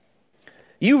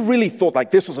 You really thought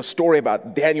like this was a story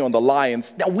about Daniel and the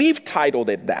lions. Now, we've titled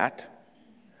it that.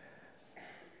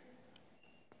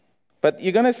 But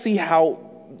you're going to see how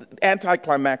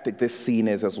anticlimactic this scene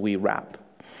is as we wrap.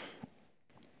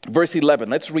 Verse 11,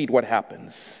 let's read what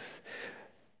happens.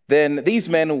 Then these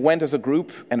men went as a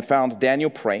group and found Daniel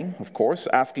praying, of course,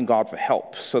 asking God for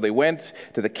help. So they went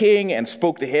to the king and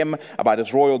spoke to him about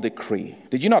his royal decree.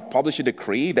 Did you not publish a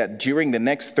decree that during the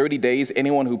next 30 days,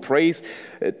 anyone who prays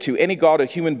to any god or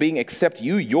human being except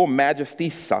you, your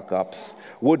majesty, suck-ups,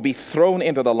 would be thrown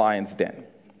into the lion's den?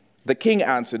 The king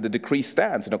answered, the decree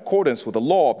stands in accordance with the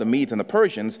law of the Medes and the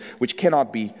Persians, which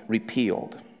cannot be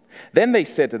repealed. Then they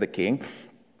said to the king,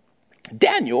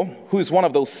 Daniel, who is one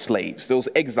of those slaves, those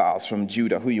exiles from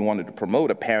Judah who you wanted to promote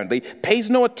apparently, pays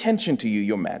no attention to you,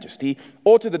 your majesty,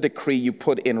 or to the decree you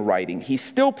put in writing. He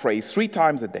still prays 3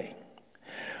 times a day.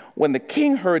 When the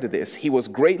king heard of this, he was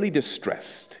greatly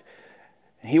distressed.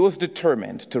 He was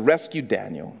determined to rescue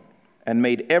Daniel and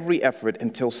made every effort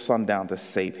until sundown to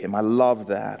save him. I love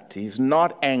that. He's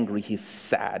not angry, he's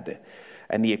sad,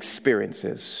 and he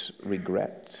experiences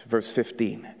regret. Verse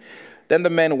 15. Then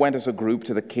the men went as a group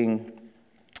to the king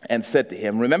and said to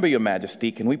him, remember, your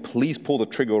majesty, can we please pull the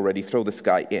trigger already, throw this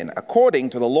guy in? According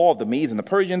to the law of the Medes and the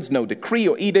Persians, no decree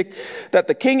or edict that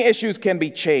the king issues can be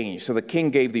changed. So the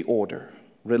king gave the order,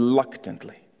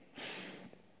 reluctantly.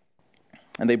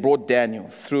 And they brought Daniel,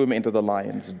 threw him into the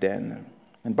lion's den.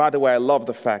 And by the way, I love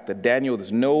the fact that Daniel,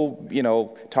 there's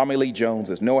no, Tommy Lee Jones,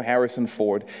 there's no Harrison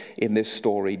Ford in this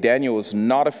story. Daniel is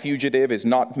not a fugitive, is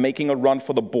not making a run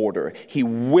for the border. He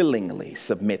willingly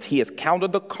submits. He has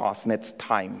counted the cost, and it's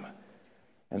time.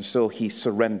 And so he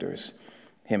surrenders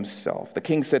himself. The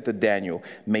king said to Daniel,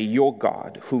 may your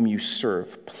God, whom you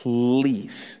serve,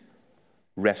 please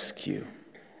rescue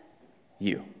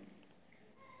you.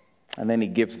 And then he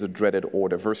gives the dreaded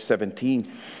order. Verse 17.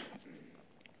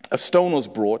 A stone was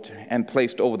brought and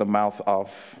placed over the mouth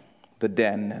of the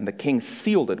den, and the king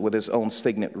sealed it with his own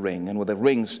signet ring and with the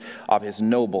rings of his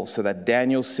nobles, so that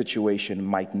Daniel's situation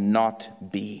might not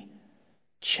be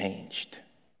changed.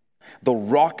 The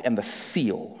rock and the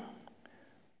seal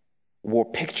were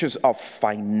pictures of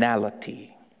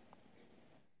finality.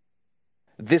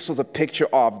 This was a picture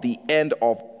of the end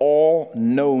of all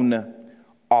known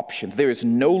options. There is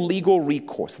no legal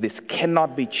recourse. This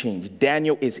cannot be changed.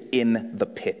 Daniel is in the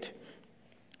pit.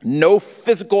 No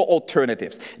physical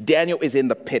alternatives. Daniel is in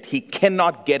the pit. He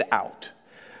cannot get out.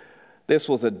 This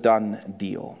was a done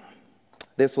deal.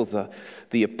 This was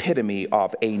the epitome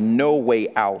of a no way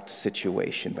out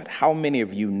situation. But how many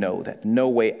of you know that no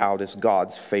way out is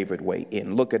God's favorite way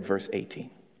in? Look at verse 18.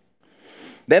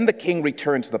 Then the king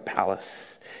returned to the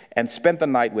palace and spent the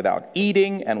night without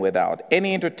eating and without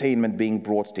any entertainment being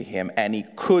brought to him, and he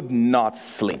could not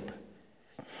sleep.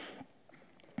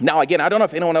 Now, again, I don't know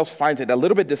if anyone else finds it a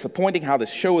little bit disappointing how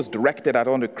this show is directed. I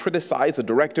don't want to criticize the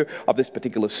director of this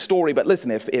particular story, but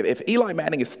listen, if Eli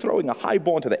Manning is throwing a high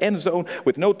ball into the end zone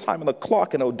with no time on the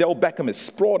clock and Odell Beckham is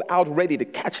sprawled out ready to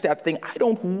catch that thing, I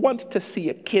don't want to see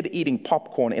a kid eating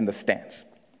popcorn in the stands.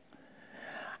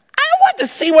 I want to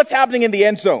see what's happening in the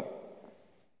end zone.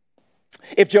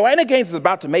 If Joanna Gaines is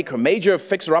about to make her major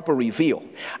fixer-upper reveal,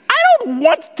 I don't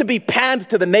want to be panned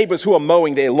to the neighbors who are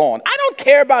mowing their lawn. I don't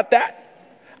care about that.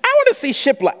 I want to see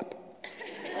shiplap,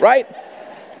 right?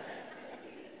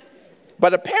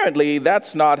 But apparently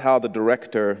that's not how the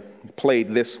director played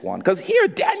this one. Because here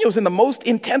Daniel's in the most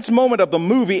intense moment of the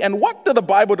movie, and what do the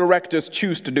Bible directors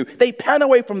choose to do? They pan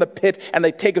away from the pit and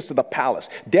they take us to the palace.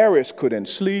 Darius couldn't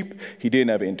sleep. He didn't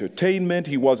have entertainment.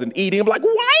 He wasn't eating. I'm like, why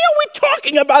are we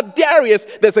talking about Darius?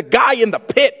 There's a guy in the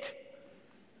pit.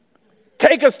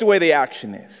 Take us to where the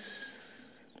action is.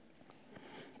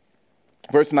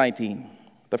 Verse 19.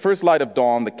 The first light of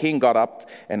dawn, the king got up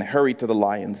and hurried to the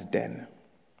lion's den.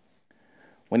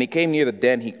 When he came near the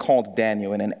den, he called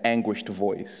Daniel in an anguished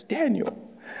voice. Daniel,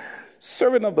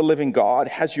 servant of the living God,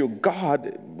 has your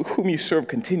God, whom you serve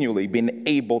continually, been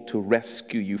able to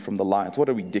rescue you from the lions? What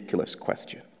a ridiculous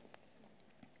question.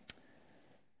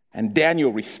 And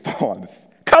Daniel responds,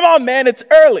 come on, man, it's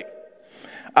early.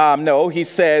 No, he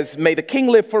says, may the king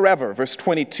live forever. Verse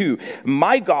 22,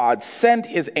 my God sent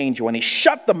his angel and he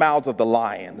shut the mouths of the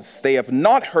lions. They have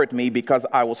not hurt me because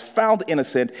I was found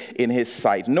innocent in his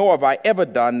sight, nor have I ever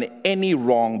done any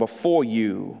wrong before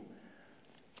you,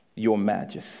 your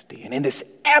majesty. And in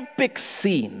this epic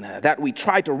scene that we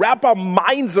try to wrap our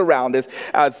minds around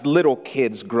as little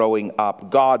kids growing up,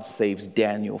 God saves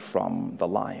Daniel from the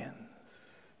lion.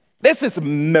 This is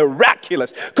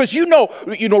miraculous because you know,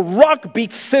 rock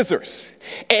beats scissors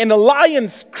and the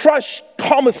lions crush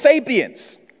Homo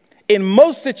sapiens in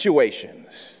most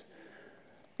situations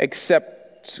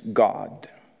except God.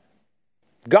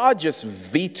 God just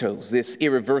vetoes this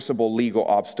irreversible legal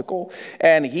obstacle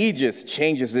and he just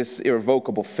changes this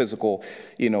irrevocable physical,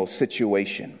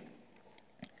 situation.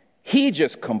 He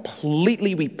just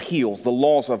completely repeals the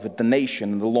laws of the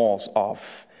nation and the laws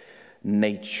of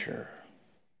nature.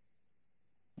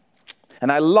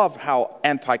 And I love how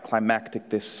anticlimactic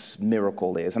this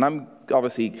miracle is. And I'm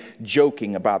obviously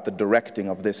joking about the directing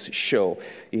of this show.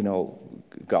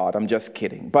 God, I'm just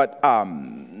kidding. But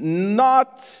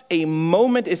not a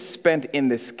moment is spent in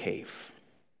this cave.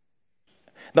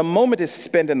 The moment is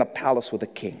spent in the palace with the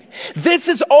king. This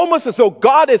is almost as though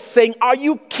God is saying, are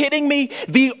you kidding me?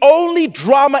 The only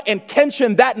drama and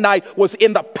tension that night was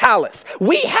in the palace.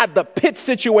 We had the pit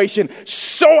situation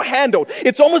so handled.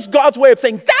 It's almost God's way of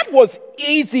saying, that was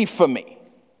easy for me.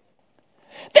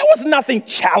 There was nothing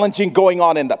challenging going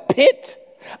on in the pit.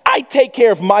 I take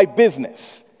care of my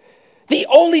business. The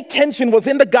only tension was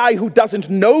in the guy who doesn't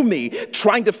know me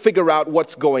trying to figure out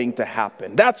what's going to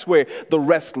happen. That's where the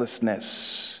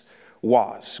restlessness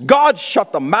was. God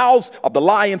shut the mouths of the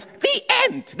lions. The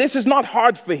end. This is not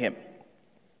hard for him.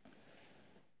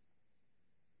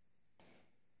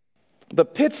 The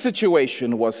pit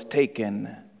situation was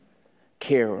taken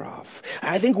care of.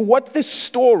 I think what this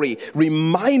story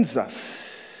reminds us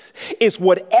is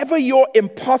whatever your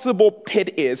impossible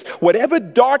pit is, whatever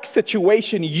dark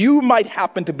situation you might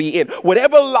happen to be in,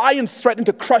 whatever lions threaten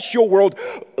to crush your world,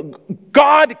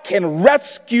 God can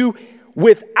rescue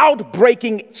without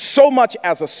breaking so much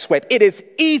as a sweat. It is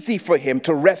easy for him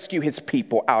to rescue his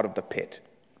people out of the pit.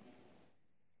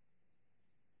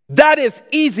 That is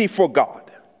easy for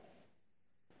God.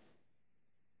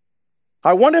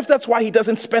 I wonder if that's why he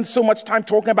doesn't spend so much time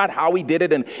talking about how he did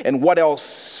it and what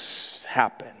else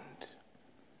happened.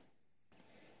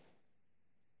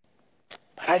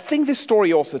 But I think this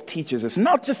story also teaches us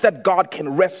not just that God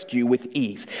can rescue with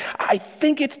ease. I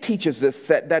think it teaches us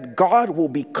that God will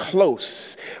be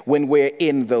close when we're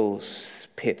in those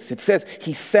pits. It says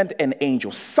he sent an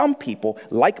angel. Some people,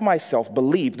 like myself,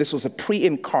 believe this was a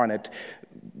pre-incarnate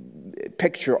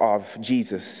picture of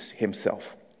Jesus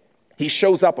himself. He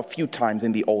shows up a few times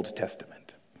in the Old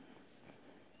Testament.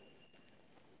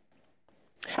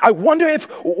 I wonder if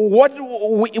what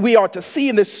we are to see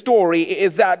in this story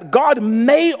is that God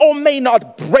may or may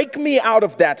not break me out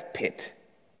of that pit,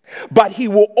 but he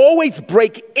will always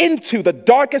break into the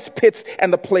darkest pits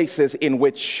and the places in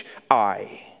which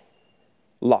I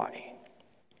lie.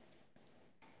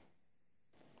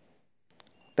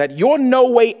 That your no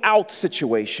way out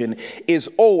situation is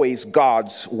always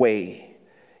God's way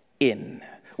in.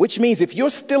 Which means if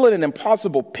you're still in an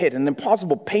impossible pit, an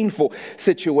impossible, painful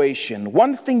situation,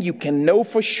 one thing you can know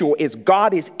for sure is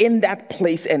God is in that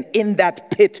place and in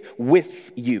that pit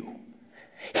with you.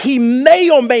 He may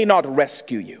or may not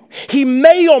rescue you. He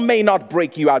may or may not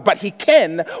break you out, but he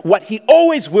can. What he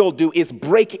always will do is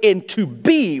break in to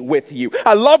be with you.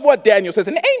 I love what Daniel says.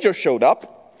 An angel showed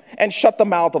up and shut the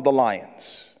mouth of the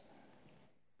lions.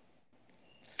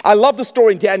 I love the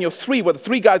story in Daniel 3 where the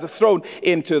three guys are thrown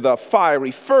into the fiery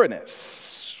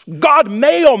furnace. God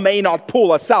may or may not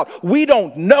pull us out. We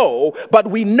don't know, but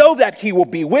we know that he will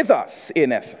be with us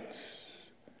in essence.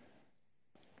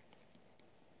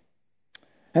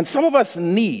 And some of us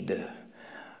need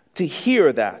to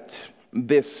hear that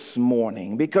this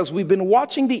morning because we've been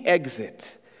watching The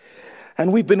Exit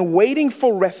and we've been waiting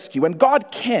for rescue, and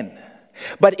God can.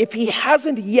 But if he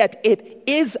hasn't yet, it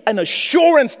is an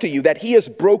assurance to you that he has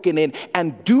broken in,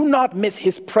 and do not miss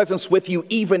his presence with you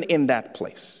even in that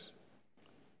place,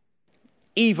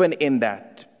 even in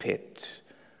that pit.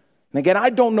 And again, I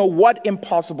don't know what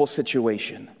impossible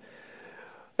situation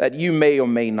that you may or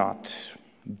may not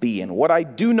be in. What I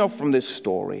do know from this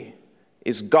story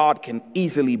is God can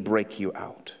easily break you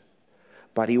out,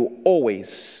 but he will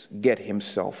always get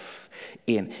himself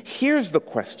in. Here's the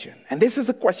question, and this is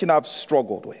a question I've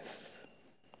struggled with.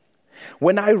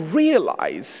 When I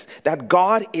realize that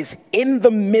God is in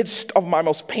the midst of my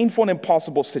most painful and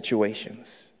impossible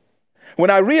situations, when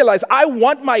I realize I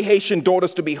want my Haitian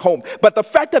daughters to be home, but the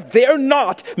fact that they're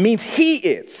not means he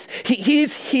is.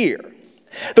 He's here.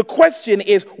 The question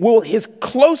is, will his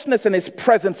closeness and his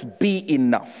presence be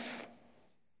enough?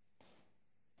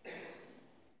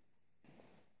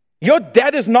 Your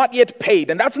debt is not yet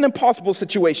paid, and that's an impossible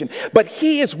situation, but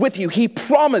he is with you. He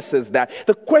promises that.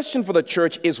 The question for the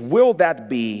church is, will that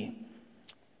be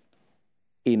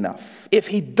enough? If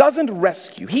he doesn't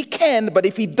rescue, he can, but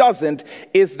if he doesn't,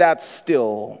 is that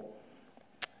still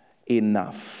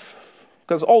enough?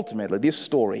 Because ultimately, this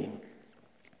story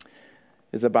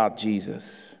is about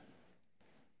Jesus.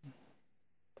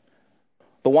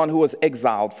 The one who was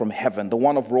exiled from heaven, the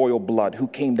one of royal blood who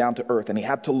came down to earth, and he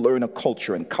had to learn a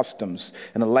culture and customs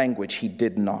and a language he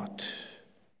did not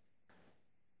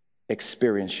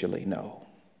experientially know.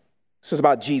 This is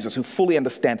about Jesus, who fully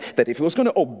understands that if he was going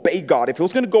to obey God, if he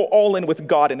was going to go all in with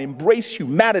God and embrace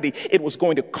humanity, it was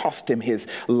going to cost him his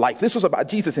life. This was about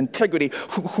Jesus' integrity,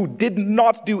 who did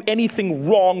not do anything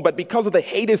wrong, but because of the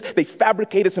haters, they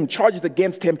fabricated some charges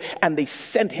against him and they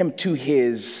sent him to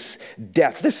his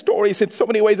death. This story is in so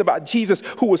many ways about Jesus,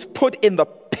 who was put in the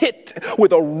pit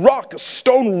with a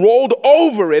stone rolled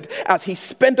over it as he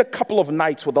spent a couple of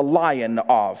nights with a lion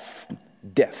of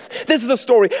death. This is a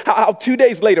story how 2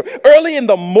 days later, early in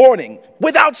the morning,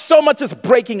 without so much as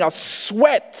breaking a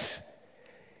sweat,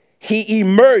 he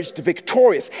emerged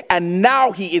victorious, and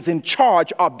now he is in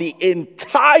charge of the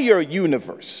entire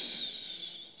universe.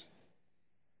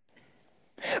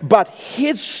 But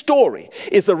his story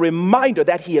is a reminder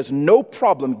that he has no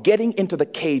problem getting into the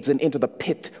caves and into the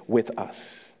pit with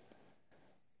us.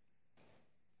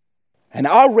 And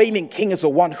our reigning king is the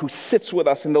one who sits with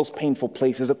us in those painful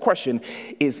places. The question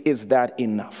is that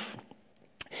enough?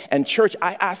 And church,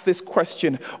 I ask this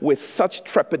question with such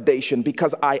trepidation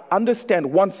because I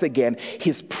understand once again,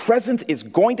 his presence is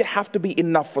going to have to be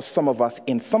enough for some of us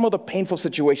in some of the painful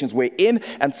situations we're in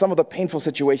and some of the painful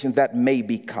situations that may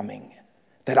be coming.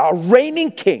 That our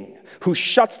reigning king, who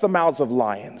shuts the mouths of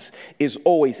lions, is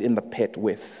always in the pit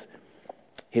with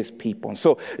his people. And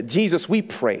so, Jesus, we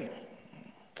pray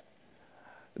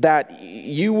that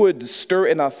you would stir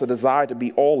in us a desire to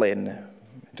be all in,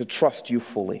 to trust you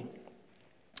fully.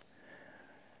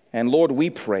 And Lord, we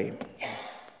pray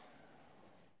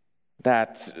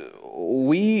that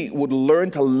we would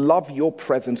learn to love your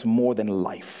presence more than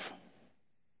life.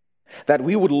 That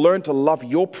we would learn to love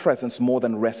your presence more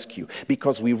than rescue,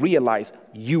 because we realize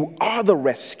you are the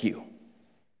rescue.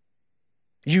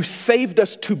 You saved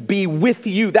us to be with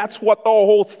you. That's what the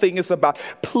whole thing is about.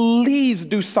 Please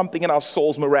do something in our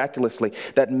souls miraculously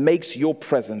that makes your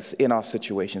presence in our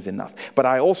situations enough. But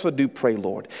I also do pray,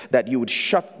 Lord, that you would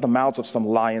shut the mouths of some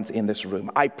lions in this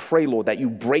room. I pray, Lord, that you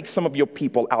break some of your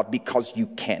people out because you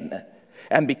can.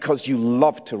 and because you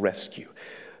love to rescue.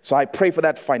 So I pray for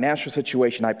that financial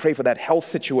situation. I pray for that health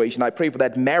situation. I pray for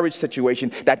that marriage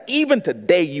situation, that even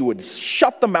today you would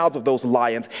shut the mouths of those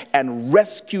lions and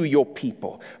rescue your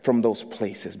people from those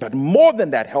places. But more than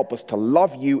that, help us to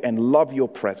love you and love your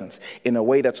presence in a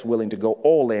way that's willing to go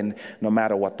all in no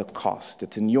matter what the cost.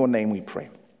 It's in your name we pray.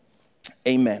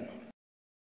 Amen.